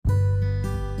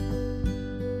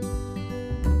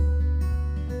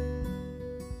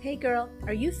Hey girl,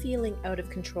 are you feeling out of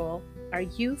control? Are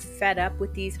you fed up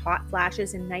with these hot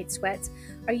flashes and night sweats?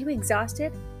 Are you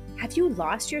exhausted? Have you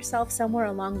lost yourself somewhere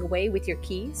along the way with your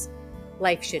keys?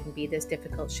 Life shouldn't be this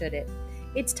difficult, should it?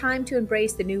 It's time to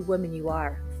embrace the new woman you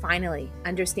are, finally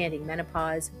understanding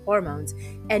menopause, hormones,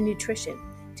 and nutrition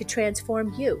to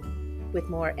transform you with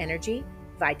more energy,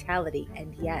 vitality,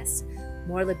 and yes,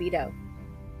 more libido.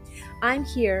 I'm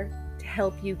here to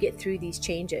help you get through these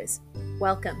changes.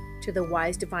 Welcome to the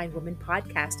Wise Divine Woman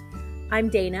podcast. I'm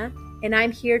Dana, and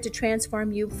I'm here to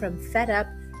transform you from fed up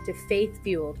to faith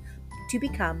fueled to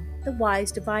become the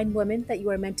wise divine woman that you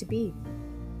are meant to be.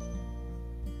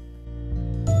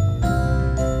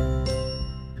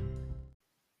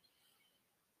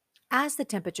 As the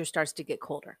temperature starts to get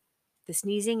colder, the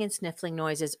sneezing and sniffling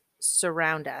noises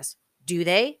surround us. Do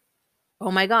they?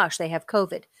 Oh my gosh, they have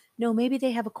COVID. No, maybe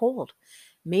they have a cold.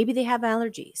 Maybe they have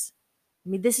allergies. I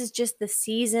mean, this is just the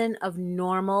season of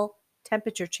normal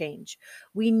temperature change.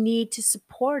 We need to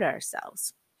support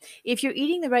ourselves. If you're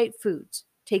eating the right foods,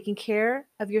 taking care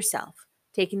of yourself,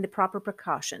 taking the proper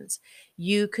precautions,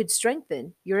 you could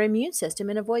strengthen your immune system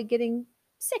and avoid getting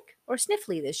sick or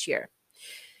sniffly this year.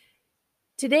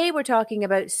 Today, we're talking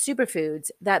about superfoods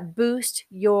that boost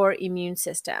your immune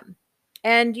system.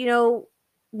 And,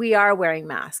 we are wearing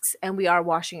masks and we are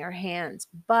washing our hands,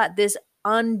 but this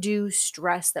undue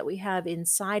stress that we have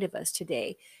inside of us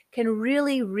today can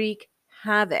really wreak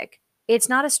havoc. It's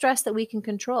not a stress that we can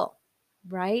control,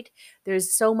 right?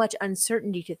 There's so much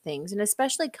uncertainty to things. And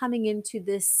especially coming into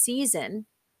this season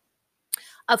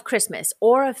of Christmas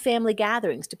or of family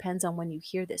gatherings, depends on when you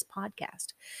hear this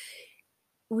podcast.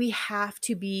 We have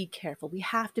to be careful. We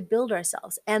have to build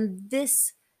ourselves. And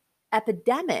this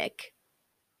epidemic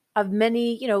of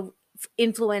many,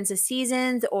 influenza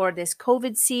seasons or this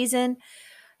COVID season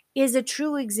is a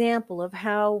true example of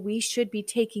how we should be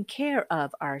taking care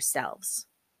of ourselves.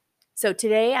 So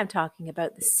today I'm talking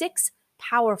about the 6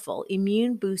 powerful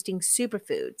immune boosting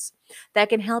superfoods that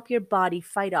can help your body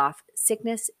fight off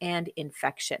sickness and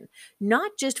infection,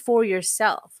 not just for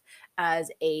yourself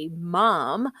as a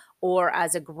mom or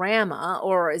as a grandma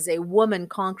or as a woman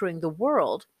conquering the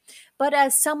world, but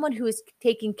as someone who is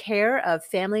taking care of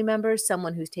family members,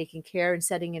 someone who's taking care and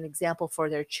setting an example for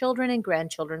their children and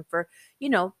grandchildren for,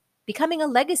 becoming a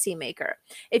legacy maker.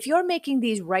 If you're making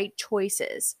these right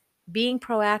choices, being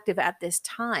proactive at this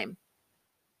time,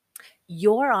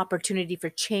 your opportunity for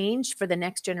change for the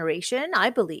next generation, I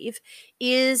believe,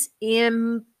 is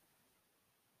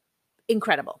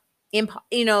incredible.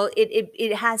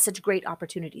 It has such great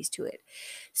opportunities to it.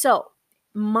 So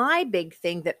my big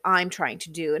thing that I'm trying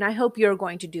to do, and I hope you're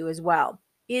going to do as well,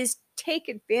 is take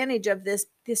advantage of this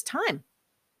time.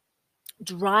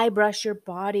 Dry brush your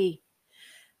body,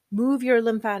 move your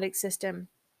lymphatic system,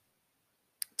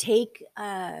 take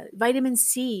vitamin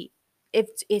C if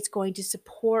it's going to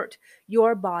support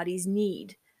your body's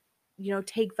need.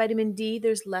 Take vitamin D.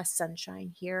 There's less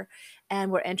sunshine here,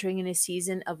 and we're entering in a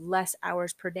season of less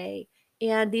hours per day.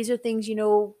 And these are things,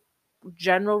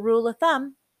 general rule of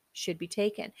thumb, should be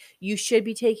taken. You should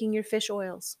be taking your fish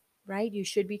oils, right? You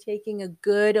should be taking a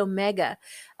good omega,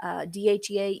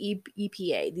 DHEA,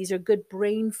 EPA. These are good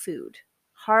brain food,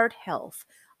 heart health.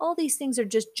 All these things are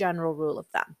just general rule of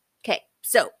thumb. Okay,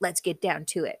 so let's get down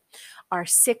to it. Our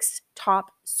 6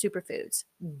 top superfoods.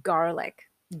 Garlic.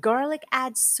 Garlic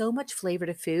adds so much flavor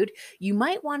to food. You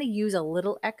might want to use a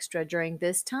little extra during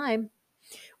this time.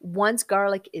 Once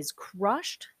garlic is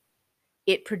crushed,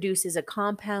 it produces a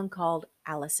compound called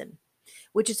allicin,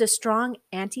 which is a strong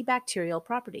antibacterial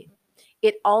property.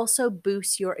 It also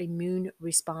boosts your immune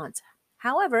response.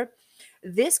 However,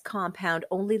 this compound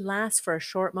only lasts for a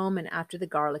short moment after the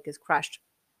garlic is crushed.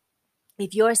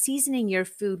 If you're seasoning your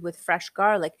food with fresh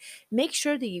garlic, make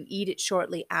sure that you eat it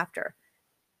shortly after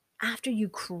you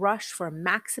crush for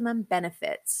maximum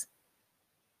benefits.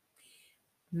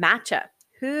 Matcha.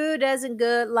 Who doesn't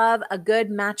love a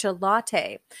good matcha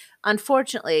latte?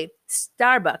 Unfortunately,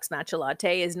 Starbucks matcha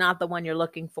latte is not the one you're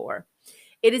looking for.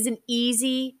 It is an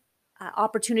easy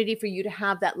opportunity for you to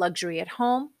have that luxury at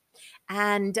home.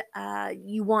 And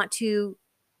you want to,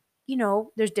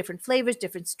 there's different flavors,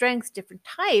 different strengths, different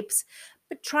types,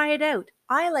 but try it out.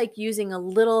 I like using a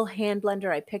little hand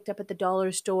blender I picked up at the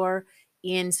dollar store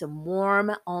in some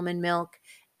warm almond milk,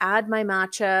 add my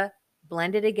matcha,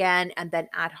 blend it again, and then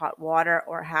add hot water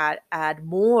or add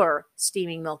more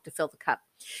steaming milk to fill the cup.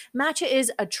 Matcha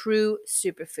is a true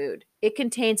superfood. It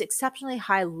contains exceptionally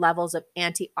high levels of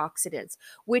antioxidants,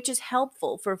 which is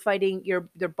helpful for fighting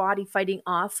your body fighting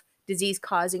off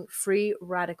disease-causing free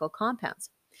radical compounds.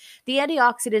 The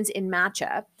antioxidants in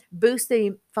matcha boost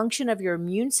the function of your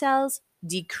immune cells,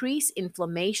 decrease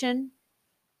inflammation,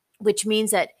 which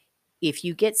means that if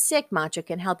you get sick, matcha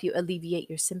can help you alleviate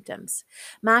your symptoms.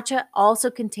 Matcha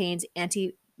also contains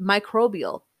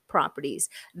antimicrobial properties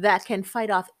that can fight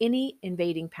off any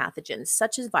invading pathogens,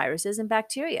 such as viruses and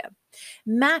bacteria.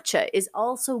 Matcha is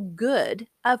also good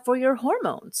for your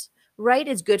hormones. Right?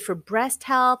 It's good for breast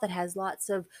health. It has lots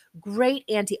of great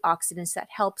antioxidants that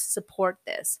help support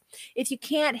this. If you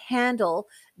can't handle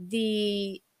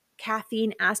the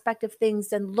caffeine aspect of things,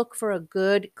 then look for a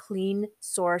good, clean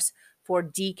source for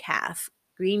decaf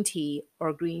green tea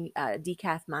or green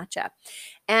decaf matcha.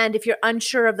 And if you're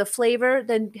unsure of the flavor,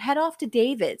 then head off to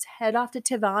David's, head off to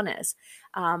Tivana's,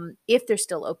 if they're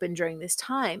still open during this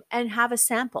time, and have a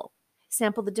sample.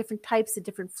 Sample the different types, the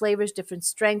different flavors, different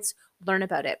strengths, learn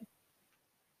about it.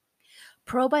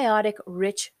 Probiotic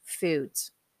rich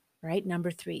foods, right?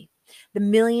 Number 3, the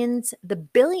millions, the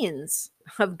billions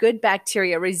of good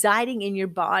bacteria residing in your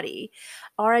body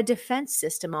are a defense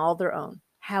system all their own.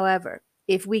 However,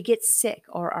 if we get sick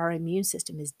or our immune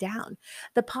system is down,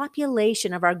 the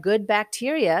population of our good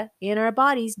bacteria in our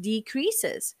bodies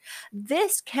decreases.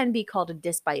 This can be called a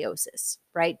dysbiosis,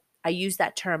 right? I use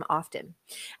that term often.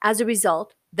 As a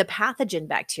result, the pathogen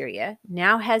bacteria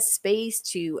now has space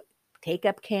to take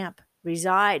up camp,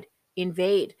 reside,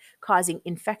 invade, causing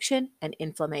infection and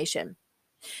inflammation.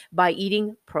 By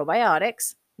eating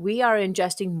probiotics, we are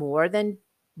ingesting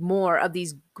more of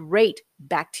these great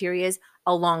bacteria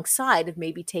alongside of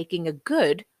maybe taking a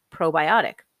good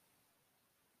probiotic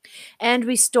and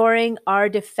restoring our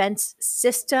defense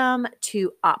system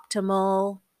to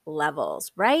optimal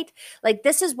levels, right? Like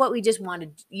this is what we just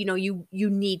wanted, you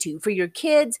need to, for your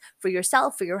kids, for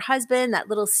yourself, for your husband, that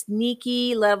little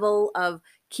sneaky level of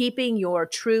keeping your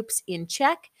troops in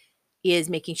check is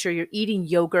making sure you're eating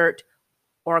yogurt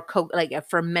or like a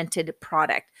fermented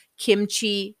product.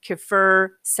 Kimchi, kefir,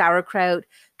 sauerkraut,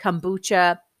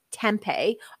 kombucha,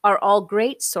 tempeh are all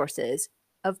great sources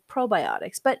of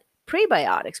probiotics. But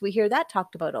prebiotics, we hear that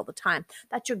talked about all the time.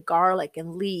 That's your garlic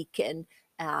and leek and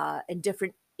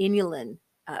different inulin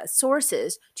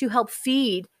sources to help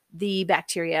feed the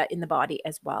bacteria in the body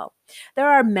as well. There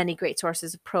are many great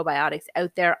sources of probiotics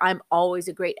out there. I'm always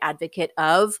a great advocate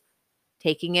of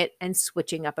taking it and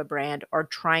switching up a brand or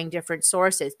trying different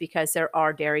sources, because there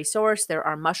are dairy source, there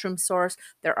are mushroom source,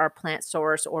 there are plant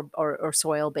source or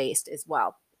soil based as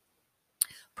well.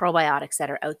 Probiotics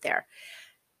that are out there.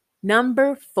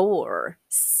 Number 4,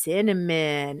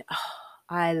 cinnamon. Oh,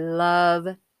 I love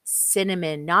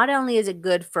cinnamon. Not only is it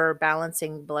good for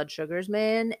balancing blood sugars,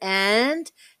 man,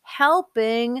 and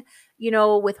helping,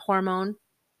 with hormone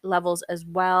levels as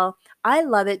well. I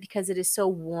love it because it is so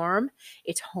warm,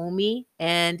 it's homey,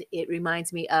 and it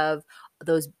reminds me of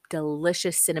those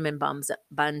delicious cinnamon buns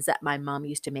that my mom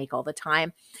used to make all the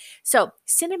time. So,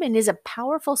 cinnamon is a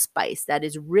powerful spice that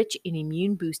is rich in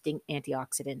immune boosting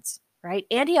antioxidants. Right?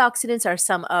 Antioxidants are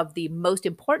some of the most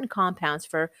important compounds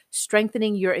for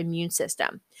strengthening your immune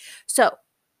system. So,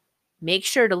 make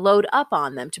sure to load up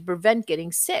on them to prevent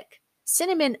getting sick.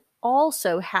 Cinnamon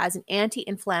also has an anti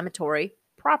inflammatory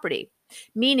property,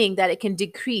 meaning that it can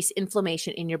decrease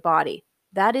inflammation in your body.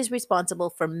 That is responsible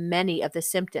for many of the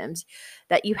symptoms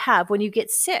that you have when you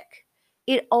get sick.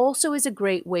 It also is a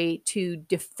great way to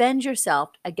defend yourself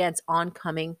against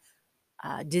oncoming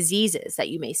diseases that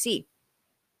you may see.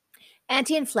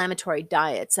 Anti-inflammatory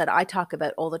diets that I talk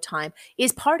about all the time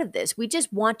is part of this. We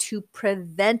just want to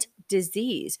prevent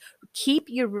disease, keep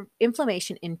your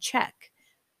inflammation in check.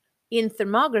 In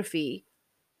thermography,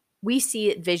 we see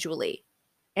it visually.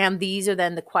 And these are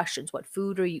then the questions. What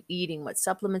food are you eating? What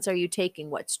supplements are you taking?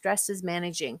 What stress is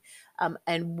managing?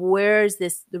 And where is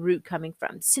the root coming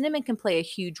from? Cinnamon can play a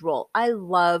huge role. I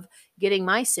love getting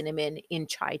my cinnamon in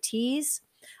chai teas.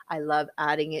 I love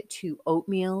adding it to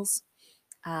oatmeals.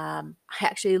 I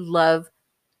actually love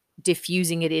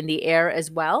diffusing it in the air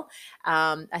as well.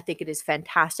 I think it is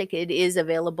fantastic. It is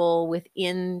available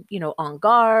within, On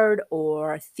Guard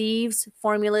or Thieves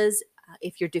formulas.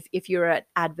 If you're an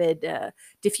avid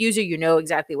diffuser, you know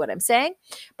exactly what I'm saying.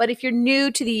 But if you're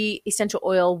new to the essential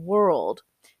oil world,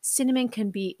 cinnamon can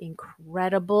be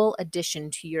incredible addition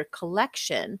to your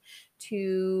collection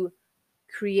to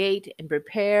create and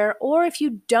prepare. Or if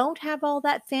you don't have all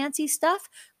that fancy stuff,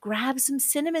 grab some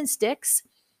cinnamon sticks,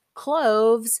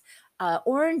 cloves,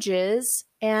 oranges,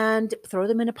 and throw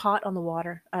them in a pot on the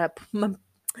water.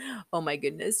 Oh my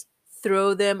goodness.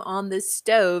 Throw them on the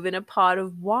stove in a pot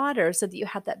of water so that you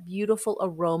have that beautiful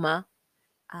aroma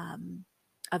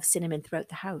of cinnamon throughout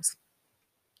the house.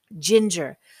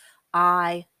 Ginger.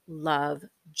 I love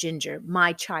ginger.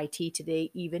 My chai tea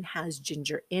today even has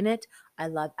ginger in it. I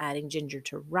love adding ginger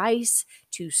to rice,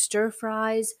 to stir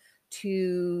fries,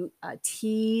 to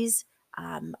teas.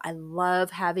 I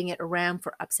love having it around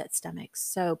for upset stomachs.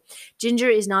 So, ginger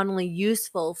is not only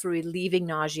useful for relieving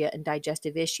nausea and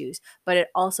digestive issues, but it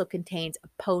also contains a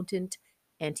potent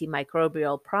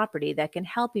antimicrobial property that can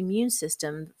help immune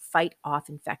system fight off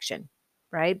infection,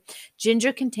 right?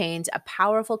 Ginger contains a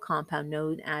powerful compound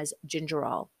known as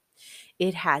gingerol.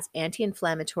 It has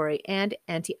anti-inflammatory and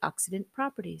antioxidant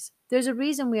properties. There's a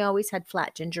reason we always had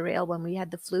flat ginger ale when we had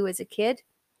the flu as a kid,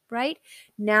 right?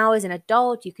 Now, as an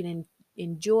adult, you can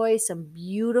enjoy some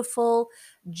beautiful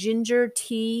ginger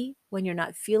tea when you're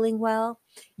not feeling well.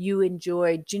 You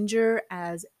enjoy ginger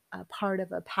as a part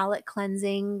of a palate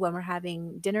cleansing when we're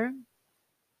having dinner.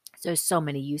 There's so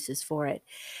many uses for it.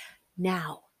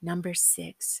 Now, number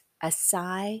 6,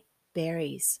 acai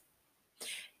berries.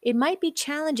 It might be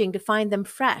challenging to find them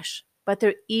fresh, but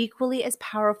they're equally as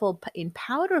powerful in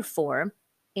powder form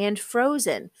and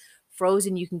frozen.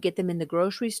 Frozen, you can get them in the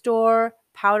grocery store,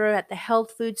 powder at the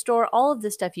health food store, all of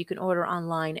this stuff you can order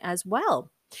online as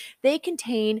well. They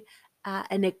contain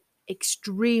an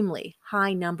extremely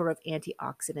high number of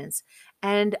antioxidants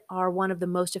and are one of the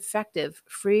most effective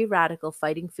free radical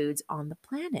fighting foods on the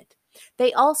planet.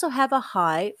 They also have a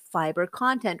high fiber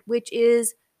content, which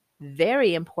is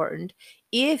very important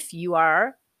if you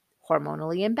are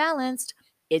hormonally imbalanced.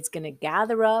 It's going to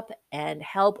gather up and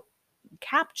help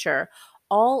capture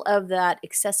all of that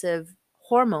excessive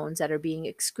hormones that are being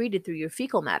excreted through your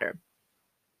fecal matter.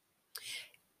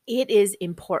 It is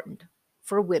important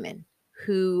for women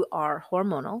who are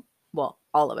hormonal. Well,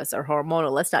 all of us are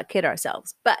hormonal. Let's not kid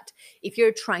ourselves. But if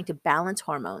you're trying to balance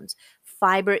hormones,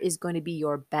 fiber is going to be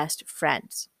your best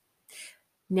friend.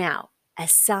 Now,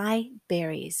 acai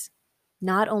berries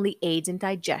not only aids in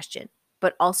digestion,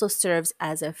 but also serves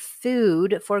as a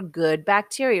food for good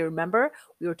bacteria. Remember,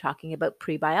 we were talking about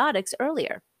prebiotics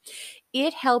earlier.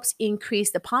 It helps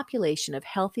increase the population of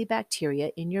healthy bacteria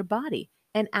in your body,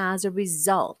 and as a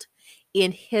result,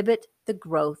 inhibit the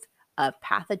growth of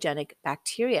pathogenic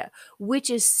bacteria,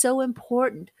 which is so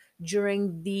important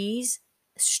during these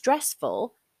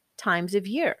stressful times of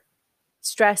year.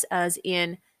 Stress, as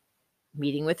in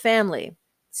meeting with family,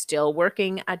 still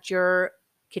working at your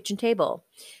kitchen table,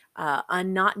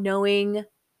 on not knowing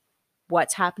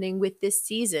what's happening with this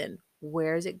season.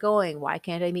 Where is it going? Why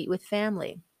can't I meet with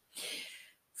family?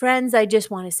 Friends, I just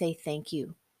want to say thank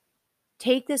you.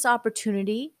 Take this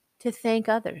opportunity to thank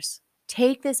others.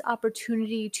 Take this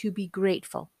opportunity to be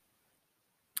grateful.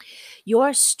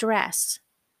 Your stress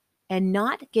and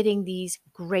not getting these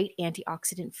great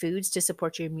antioxidant foods to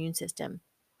support your immune system,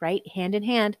 right? Hand in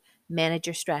hand, manage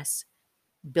your stress,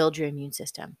 build your immune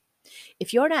system.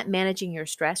 If you're not managing your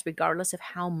stress, regardless of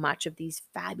how much of these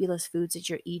fabulous foods that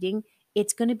you're eating,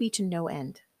 it's going to be to no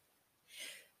end.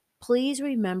 Please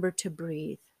remember to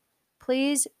breathe.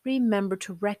 Please remember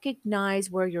to recognize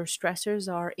where your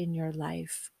stressors are in your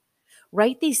life.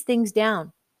 Write these things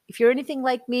down. If you're anything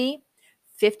like me,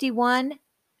 51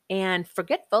 and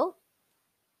forgetful,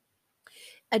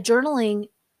 a journaling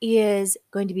is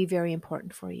going to be very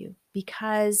important for you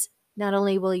because not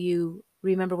only will you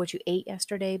remember what you ate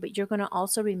yesterday, but you're going to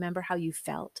also remember how you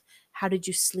felt. How did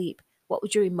you sleep? What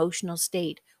was your emotional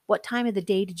state? What time of the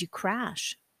day did you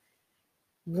crash?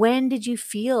 When did you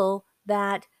feel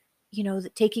that,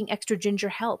 that taking extra ginger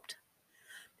helped?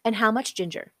 And how much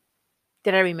ginger?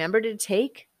 Did I remember to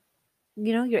take,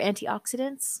 your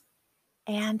antioxidants?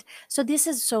 And so this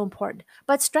is so important.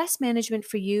 But stress management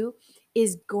for you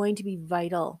is going to be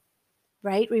vital,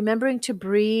 right? Remembering to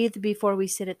breathe before we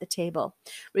sit at the table,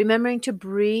 remembering to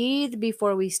breathe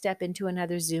before we step into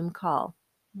another Zoom call,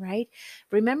 right?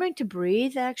 Remembering to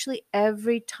breathe actually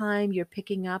every time you're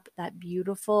picking up that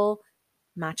beautiful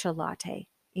matcha latte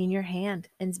in your hand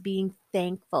and being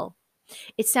thankful.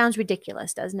 It sounds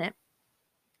ridiculous, doesn't it?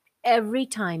 Every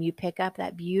time you pick up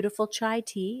that beautiful chai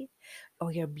tea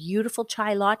or your beautiful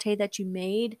chai latte that you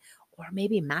made, or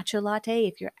maybe a matcha latte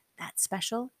if you're that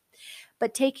special,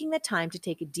 but taking the time to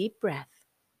take a deep breath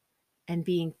and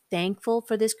being thankful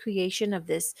for this creation of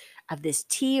this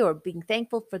tea, or being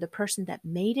thankful for the person that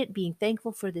made it, being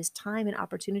thankful for this time and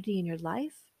opportunity in your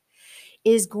life,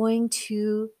 is going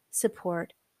to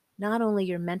support not only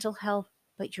your mental health,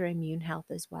 but your immune health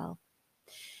as well.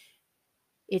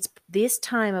 It's this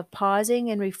time of pausing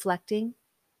and reflecting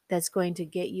that's going to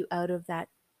get you out of that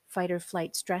fight or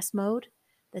flight stress mode,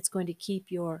 that's going to keep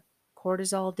your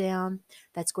cortisol down,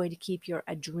 that's going to keep your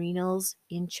adrenals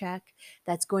in check,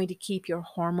 that's going to keep your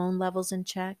hormone levels in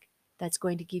check, that's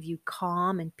going to give you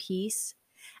calm and peace,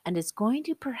 and it's going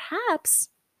to perhaps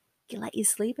let you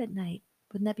sleep at night.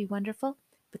 Wouldn't that be wonderful?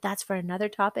 But that's for another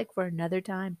topic for another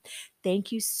time.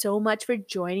 Thank you so much for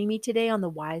joining me today on The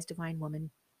Wise Divine Woman.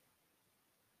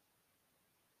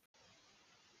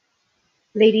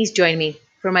 Ladies, join me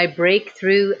for my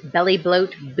Breakthrough Belly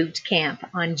Bloat Boot Camp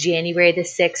on January the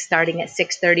 6th, starting at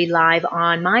 6:30 live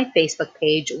on my Facebook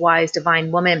page, Wise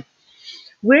Divine Woman.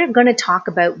 We're going to talk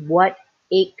about what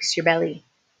aches your belly.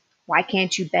 Why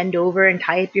can't you bend over and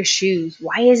tie up your shoes?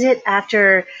 Why is it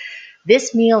after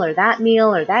this meal or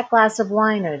that glass of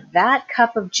wine or that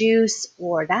cup of juice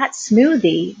or that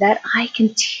smoothie that I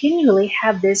continually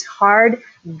have this hard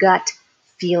gut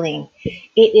feeling?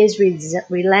 It is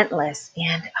relentless,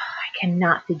 and I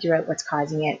cannot figure out what's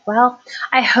causing it. Well,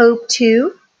 I hope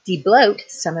to debloat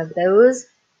some of those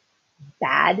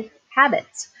bad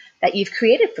habits that you've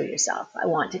created for yourself. I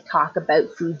want to talk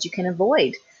about foods you can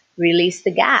avoid, release the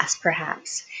gas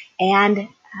perhaps, and,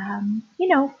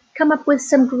 come up with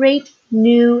some great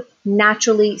new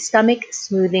naturally stomach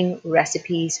smoothing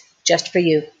recipes just for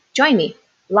you. Join me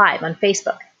live on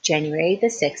Facebook, January the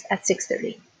 6th at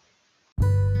 6:30.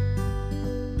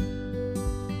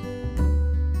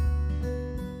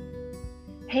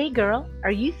 Hey girl,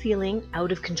 are you feeling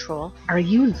out of control? Are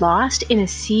you lost in a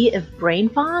sea of brain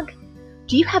fog?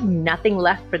 Do you have nothing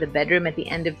left for the bedroom at the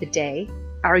end of the day?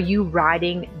 Are you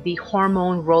riding the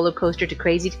hormone roller coaster to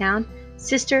crazy town?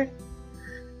 Sister,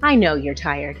 I know you're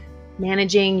tired.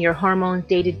 Managing your hormones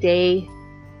day to day,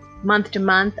 month to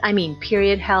month,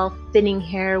 period health, thinning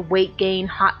hair, weight gain,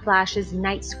 hot flashes,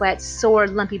 night sweats, sore,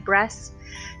 lumpy breasts.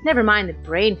 Never mind the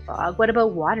brain fog, what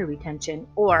about water retention?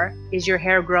 Or is your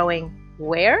hair growing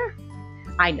where?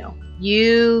 I know,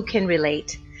 you can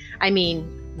relate.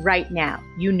 Right now,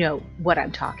 you know what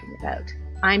I'm talking about.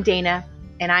 I'm Dana,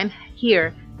 and I'm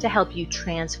here to help you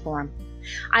transform.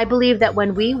 I believe that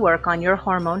when we work on your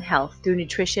hormone health through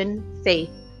nutrition, faith,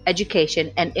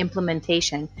 education, and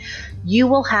implementation, you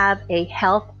will have a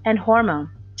health and hormone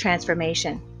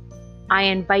transformation. I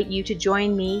invite you to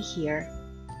join me here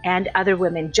and other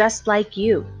women just like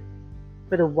you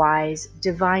for the Wise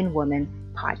Divine Woman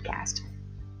podcast.